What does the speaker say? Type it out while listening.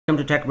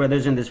Welcome to Tech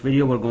Brothers. In this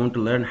video, we're going to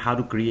learn how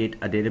to create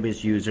a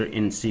database user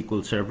in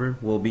SQL Server.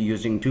 We'll be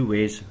using two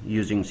ways,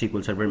 using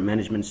SQL Server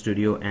Management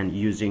Studio and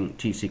using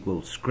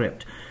T-SQL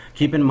Script.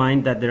 Keep in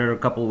mind that there are a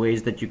couple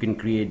ways that you can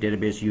create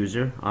database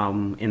user.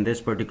 In this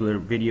particular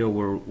video,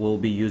 we'll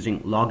be using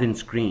login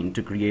screen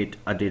to create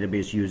a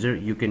database user.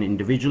 You can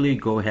individually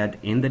go ahead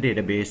in the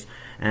database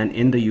and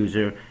in the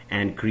user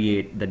and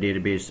create the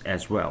database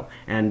as well.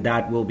 And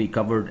that will be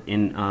covered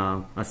in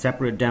a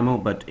separate demo,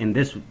 but in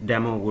this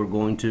demo, we're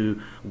going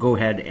to go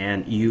ahead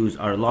and use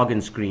our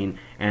login screen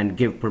and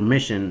give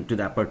permission to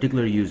that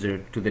particular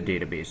user to the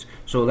database.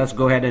 So let's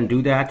go ahead and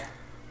do that.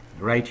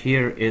 Right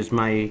here is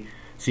my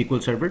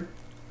SQL Server.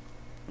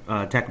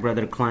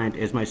 TechBrother client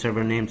is my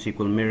server name.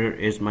 SQL Mirror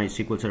is my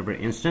SQL Server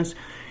instance.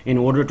 In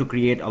order to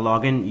create a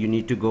login, you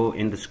need to go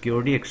in the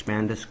security,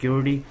 expand the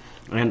security,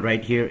 and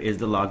right here is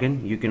the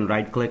login. You can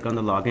right click on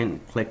the login,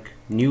 click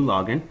new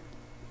login,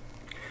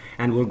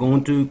 and we're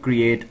going to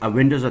create a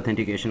Windows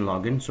authentication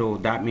login. So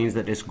that means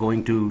that it's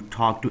going to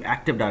talk to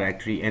Active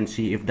Directory and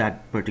see if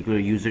that particular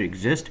user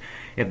exists.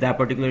 If that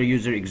particular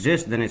user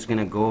exists, then it's going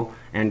to go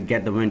and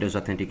get the Windows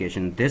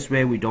authentication. This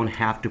way we don't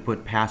have to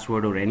put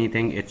password or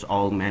anything. It's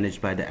all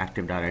managed by the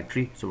Active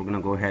Directory. So we're going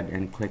to go ahead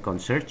and click on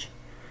search.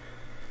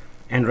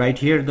 And right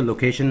here, the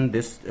location,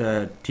 this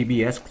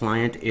TBS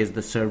client is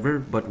the server,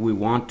 but we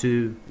want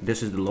to,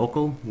 this is the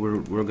local. We're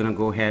going to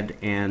go ahead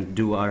and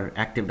do our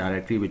Active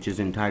Directory, which is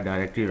entire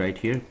directory right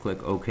here.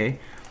 Click OK.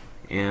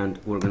 And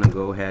we're going to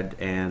go ahead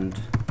and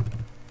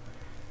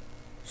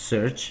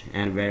search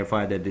and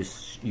verify that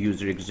this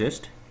user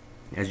exists.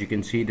 As you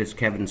can see, this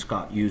Kevin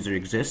Scott user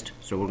exists.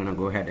 So we're going to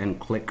go ahead and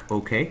click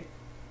OK.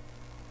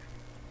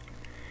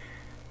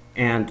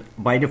 And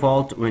by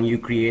default, when you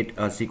create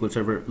a SQL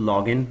Server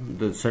login,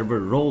 the server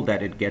role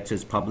that it gets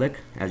is public.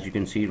 As you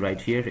can see right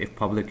here, if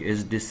public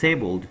is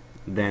disabled,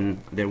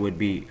 then there would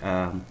be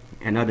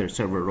another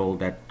server role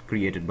that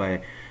created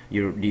by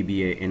your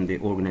DBA in the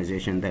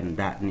organization. Then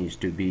that needs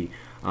to be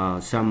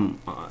one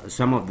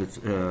of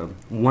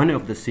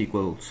the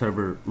SQL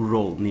Server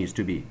role needs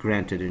to be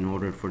granted in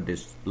order for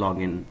this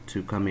login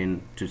to come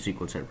in to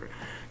SQL Server.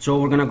 So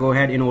we're going to go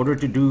ahead, in order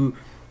to do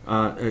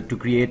to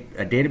create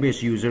a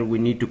database user, we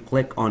need to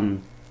click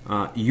on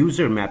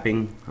user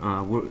mapping.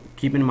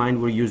 Keep in mind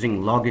we're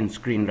using login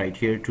screen right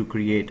here to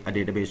create a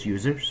database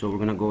user. So we're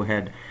going to go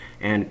ahead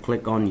and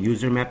click on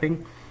user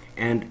mapping,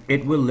 and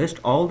it will list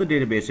all the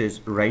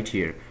databases right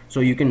here. So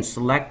you can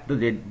select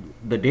the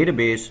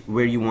database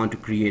where you want to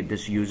create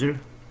this user.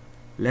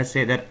 Let's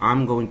say that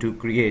I'm going to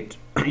create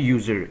a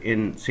user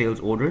in sales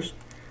orders,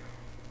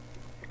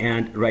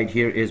 and right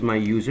here is my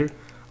user.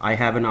 I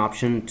have an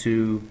option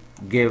to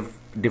give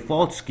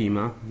default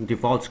schema.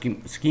 Default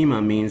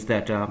schema means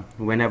that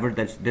whenever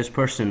this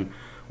person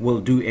will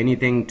do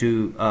anything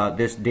to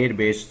this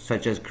database,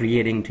 such as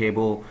creating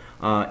table,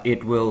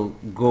 it will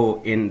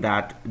go in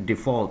that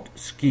default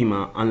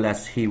schema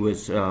unless he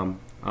was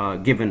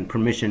given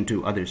permission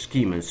to other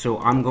schemas. So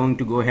I'm going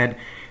to go ahead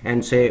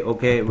and say,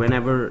 okay,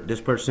 whenever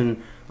this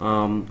person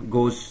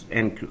goes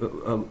in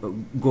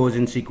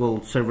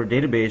SQL Server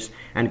Database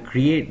and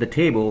create the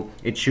table,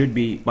 it should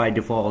be by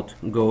default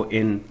go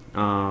in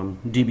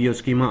DBA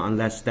schema,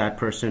 unless that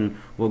person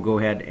will go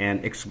ahead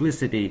and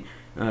explicitly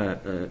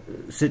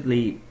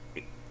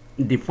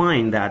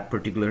define that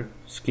particular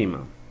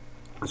schema.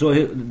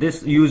 So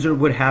this user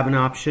would have an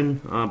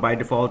option by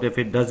default. If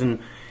it doesn't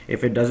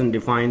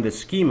define the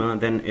schema,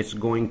 then it's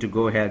going to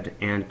go ahead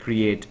and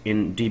create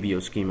in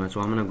DBO schema.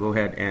 So I'm going to go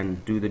ahead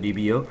and do the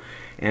DBO,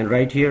 and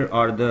right here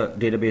are the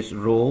database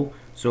role.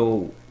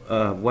 So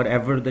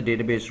whatever the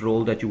database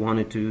role that you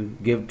wanted to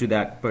give to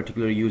that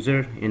particular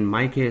user, in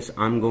my case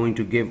I'm going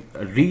to give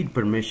a read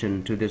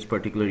permission to this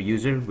particular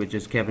user, which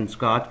is Kevin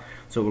Scott.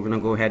 So we're going to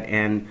go ahead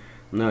and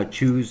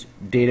choose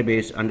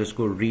database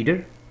underscore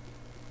reader.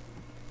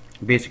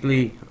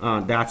 Basically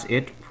that's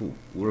it.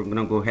 We're going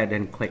to go ahead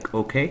and click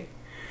OK.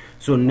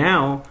 So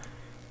now,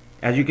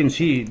 as you can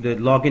see, the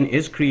login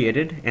is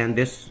created, and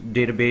this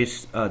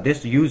database,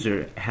 this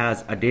user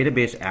has a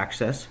database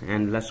access.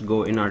 And let's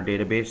go in our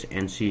database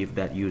and see if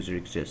that user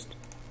exists.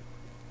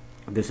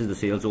 This is the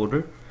sales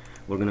order.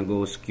 We're going to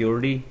go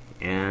security,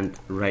 and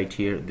right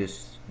here,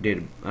 this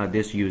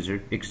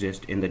user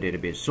exists in the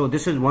database. So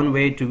this is one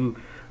way to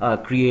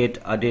create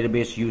a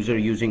database user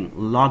using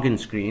login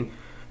screen,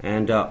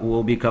 and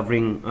we'll be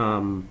covering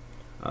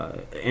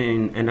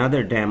in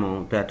another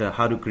demo that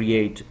how to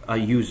create a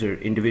user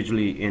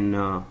individually in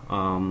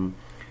the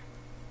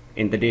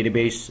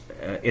database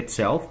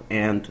itself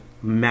and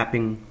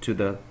mapping to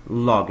the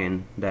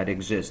login that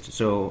exists.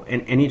 So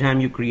anytime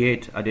you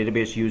create a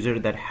database user,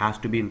 that has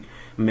to be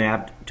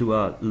mapped to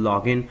a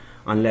login,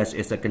 unless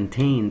it's a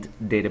contained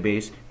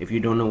database. If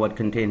you don't know what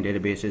contained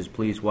database is,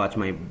 please watch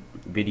my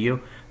video.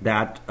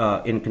 That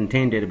in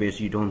contained database,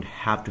 you don't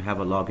have to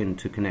have a login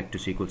to connect to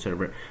SQL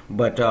Server.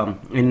 But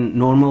in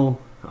normal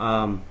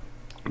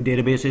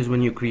databases,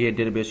 when you create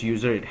database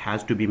user, it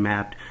has to be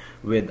mapped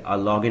with a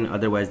login,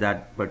 otherwise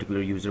that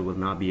particular user will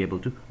not be able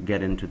to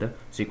get into the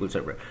SQL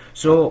Server.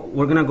 So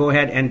we're gonna go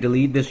ahead and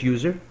delete this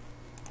user,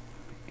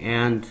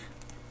 and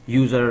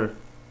use our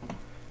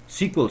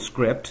SQL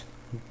script,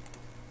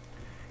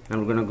 and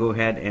we're going to go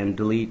ahead and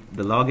delete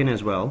the login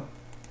as well.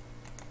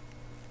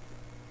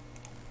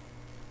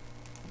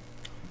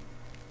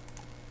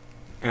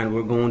 And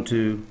we're going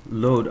to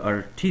load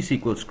our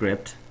T-SQL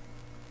script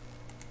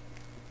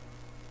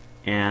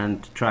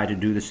and try to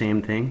do the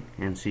same thing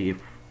and see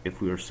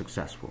if we are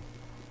successful.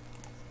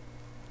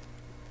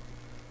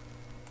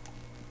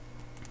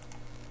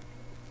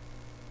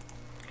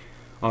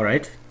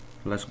 Alright,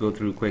 let's go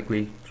through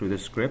quickly through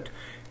this script.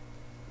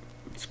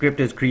 Script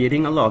is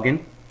creating a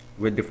login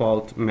with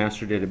default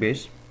master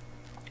database,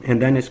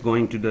 and then it's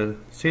going to the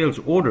sales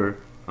order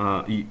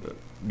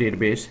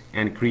database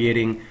and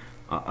creating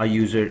a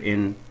user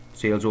in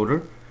sales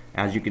order.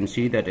 As you can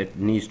see that it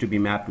needs to be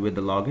mapped with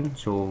the login,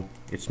 so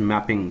it's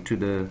mapping to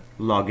the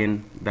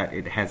login that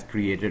it has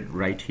created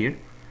right here.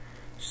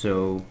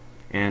 So,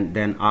 and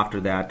then after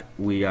that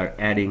we are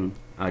adding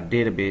a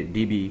database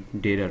DB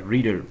data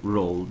reader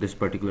role, this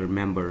particular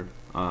member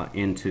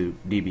into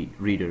DB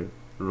reader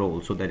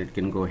role, so that it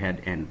can go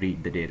ahead and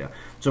read the data.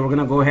 So we're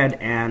gonna go ahead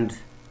and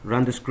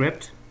run the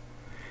script.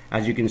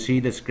 As you can see,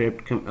 the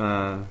script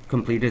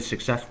completed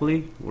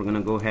successfully. We're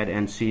gonna go ahead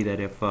and see that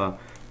if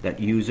that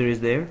user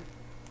is there.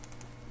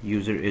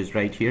 User is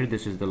right here.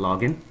 This is the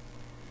login.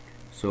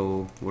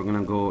 So we're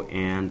gonna go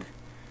and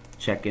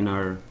check in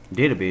our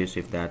database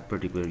if that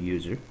particular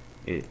user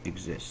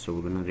exists. So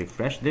we're gonna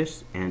refresh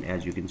this, and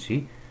as you can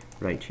see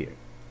right here,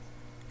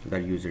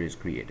 that user is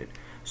created.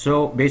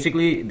 So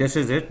basically this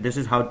is it. This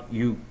is how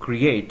you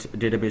create a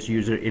database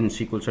user in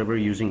SQL Server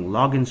using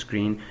login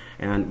screen,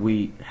 and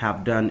we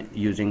have done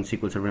using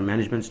SQL Server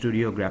Management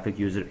Studio, graphic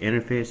user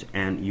interface,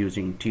 and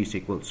using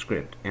T-SQL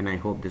script. And I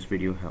hope this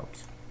video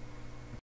helps.